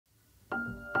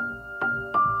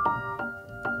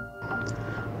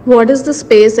What is the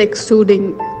space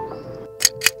exuding?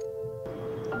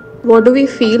 What do we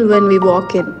feel when we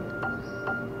walk in?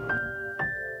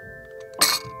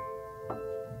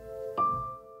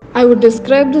 I would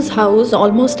describe this house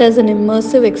almost as an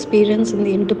immersive experience in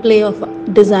the interplay of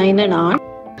design and art.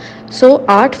 So,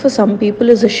 art for some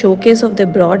people is a showcase of their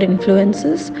broad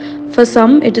influences, for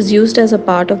some, it is used as a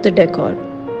part of the decor.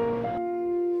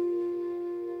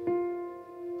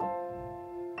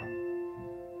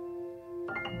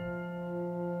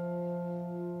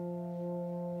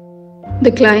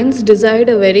 The clients desired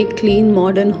a very clean,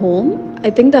 modern home.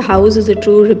 I think the house is a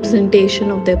true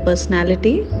representation of their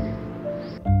personality.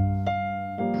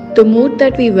 The mood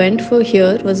that we went for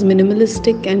here was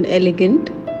minimalistic and elegant.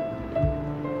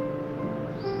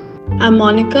 I'm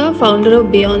Mounika, founder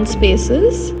of Beyond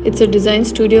Spaces. It's a design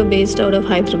studio based out of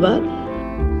Hyderabad.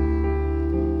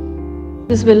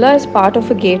 This villa is part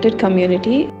of a gated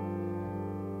community.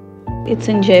 It's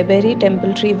in Jayberry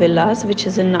Temple Tree Villas, which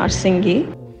is in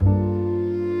Narsingi.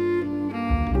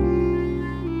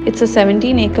 It's a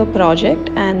 17-acre project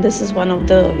and this is one of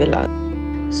the villas.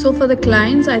 So for the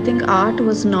clients, I think art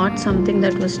was not something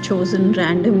that was chosen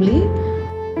randomly.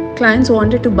 Clients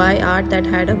wanted to buy art that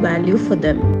had a value for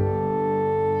them.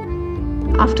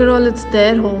 After all, it's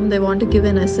their home, they want to give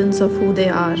an essence of who they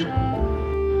are.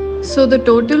 So the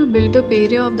total built-up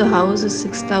area of the house is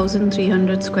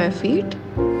 6,300 square feet.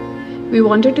 We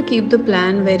wanted to keep the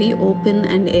plan very open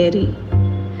and airy.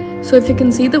 So if you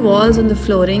can see, the walls and the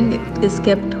flooring is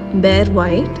kept bare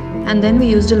white, and then we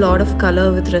used a lot of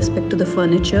color with respect to the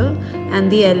furniture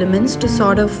and the elements to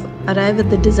sort of arrive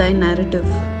at the design narrative.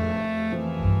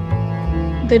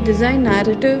 The design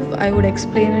narrative, I would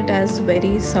explain it as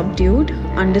very subdued,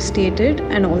 understated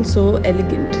and also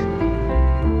elegant.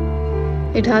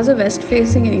 It has a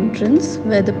west-facing entrance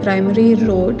where the primary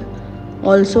road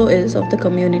also is of the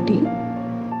community.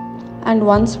 And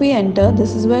once we enter,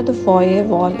 this is where the foyer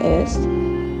wall is,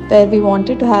 where we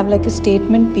wanted to have like a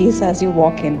statement piece as you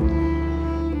walk in.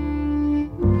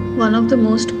 One of the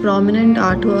most prominent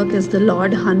artwork is the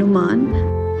Lord Hanuman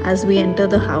as we enter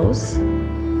the house.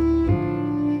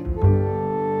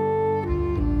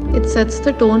 It sets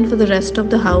the tone for the rest of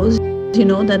the house. You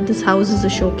know that this house is a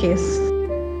showcase.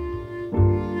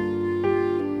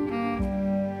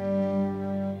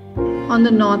 On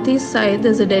the northeast side,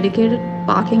 there's a dedicated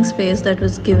parking space that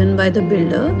was given by the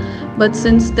builder, but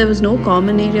since there was no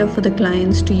common area for the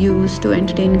clients to use to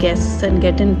entertain guests and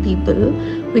get in people,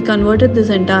 we converted this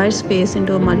entire space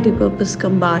into a multi-purpose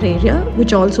bar area,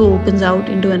 which also opens out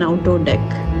into an outdoor deck.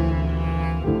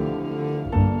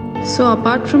 So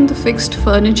apart from the fixed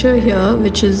furniture here,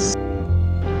 which is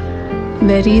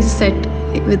very set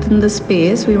within the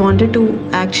space, we wanted to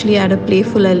actually add a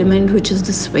playful element, which is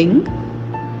the swing.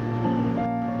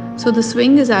 So the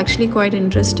swing is actually quite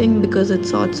interesting because it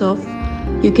sorts of,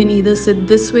 you can either sit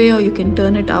this way or you can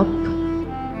turn it up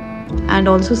and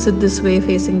also sit this way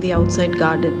facing the outside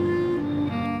garden.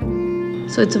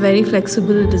 So it's a very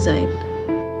flexible design.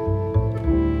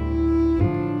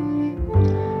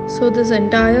 So this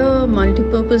entire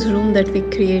multi-purpose room that we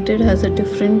created has a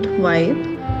different vibe.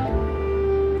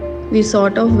 We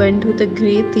sort of went with a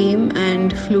grey theme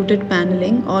and fluted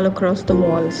paneling all across the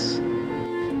walls.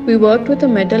 We worked with a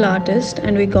metal artist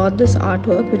and we got this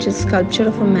artwork, which is a sculpture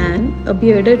of a man, a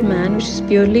bearded man, which is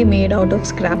purely made out of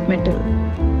scrap metal.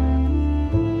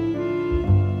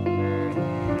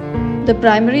 The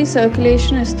primary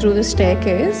circulation is through the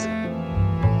staircase.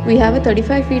 We have a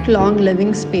 35 feet long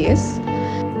living space.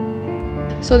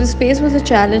 So the space was a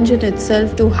challenge in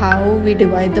itself to how we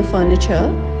divide the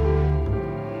furniture.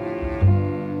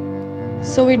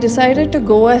 So we decided to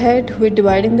go ahead with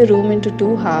dividing the room into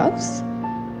two halves.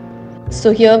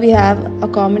 So here we have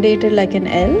accommodated like an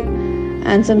L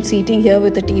and some seating here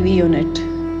with a TV unit.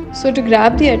 So to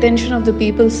grab the attention of the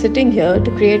people sitting here,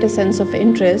 to create a sense of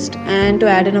interest and to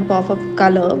add in a pop of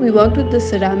color, we worked with the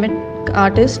ceramic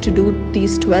artist to do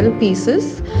these 12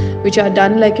 pieces, which are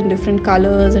done like in different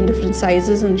colors and different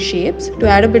sizes and shapes, to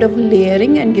add a bit of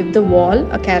layering and give the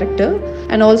wall a character,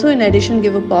 and also in addition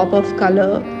give a pop of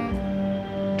color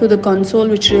to the console,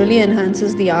 which really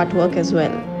enhances the artwork as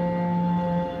well.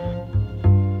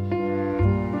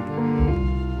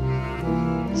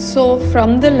 So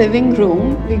from the living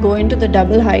room, we go into the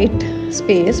double height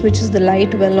space, which is the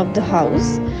light well of the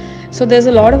house. So there's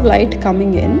a lot of light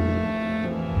coming in.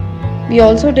 We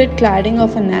also did cladding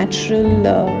of a natural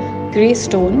grey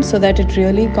stone so that it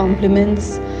really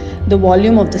complements the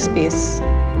volume of the space.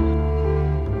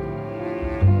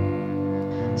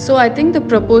 So I think the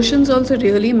proportions also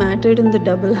really mattered in the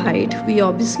double height. We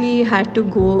obviously had to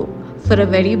go for a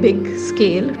very big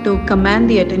scale to command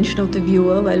the attention of the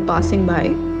viewer while passing by.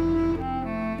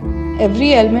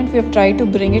 Every element we have tried to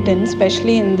bring it in,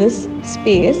 especially in this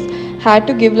space, had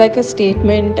to give like a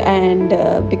statement and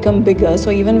become bigger. So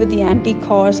even with the antique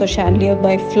horse or chandelier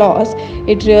by floors,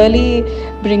 it really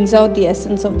brings out the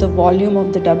essence of the volume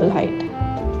of the double height.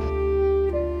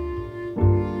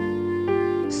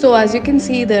 So as you can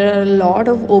see, there are a lot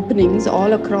of openings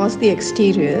all across the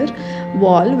exterior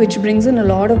wall, which brings in a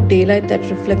lot of daylight that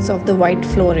reflects off the white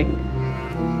flooring.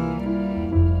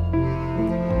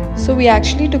 So we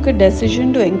actually took a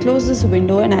decision to enclose this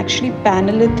window and actually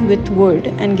panel it with wood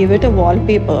and give it a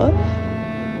wallpaper,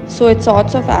 so it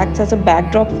sorts of acts as a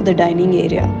backdrop for the dining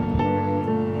area.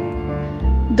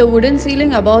 The wooden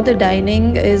ceiling above the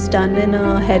dining is done in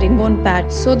a herringbone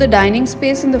patch. So the dining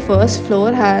space in the first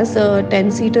floor has a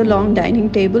 10-seater long dining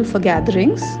table for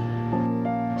gatherings.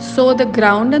 So the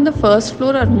ground and the first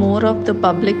floor are more of the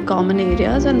public common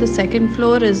areas, and the second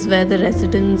floor is where the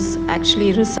residents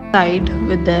actually reside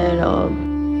with their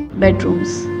bedrooms.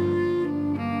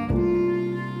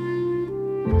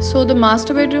 So the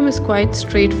master bedroom is quite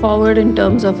straightforward in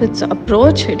terms of its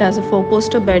approach. It has a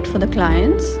 4-poster bed for the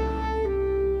clients.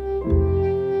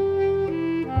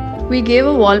 We gave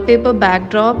a wallpaper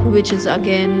backdrop, which is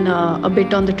again a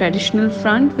bit on the traditional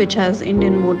front, which has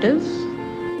Indian motifs.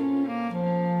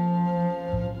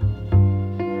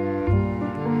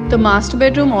 The master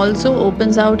bedroom also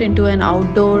opens out into an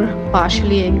outdoor,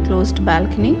 partially enclosed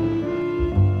balcony.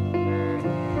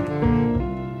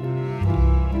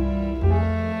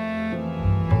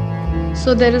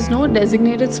 So there is no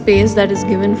designated space that is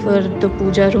given for the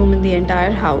puja room in the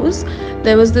entire house.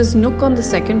 There was this nook on the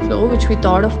second floor which we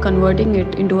thought of converting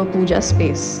it into a puja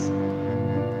space.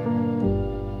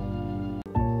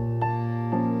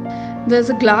 There's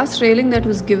a glass railing that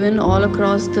was given all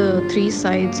across the 3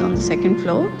 sides on the second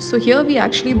floor. So here we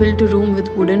actually built a room with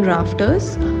wooden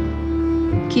rafters,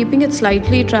 keeping it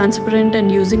slightly transparent and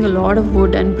using a lot of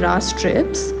wood and brass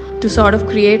strips to sort of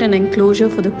create an enclosure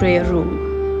for the prayer room.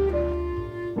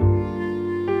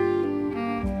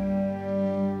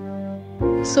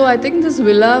 So I think this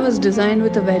villa was designed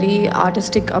with a very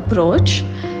artistic approach.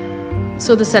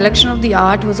 So the selection of the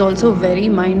art was also very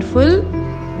mindful,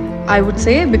 I would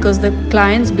say, because the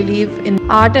clients believe in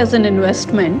art as an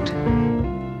investment.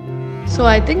 So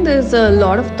I think there's a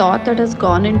lot of thought that has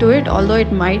gone into it, although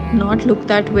it might not look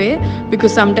that way,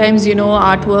 because sometimes,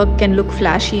 artwork can look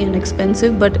flashy and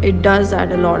expensive, but it does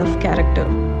add a lot of character.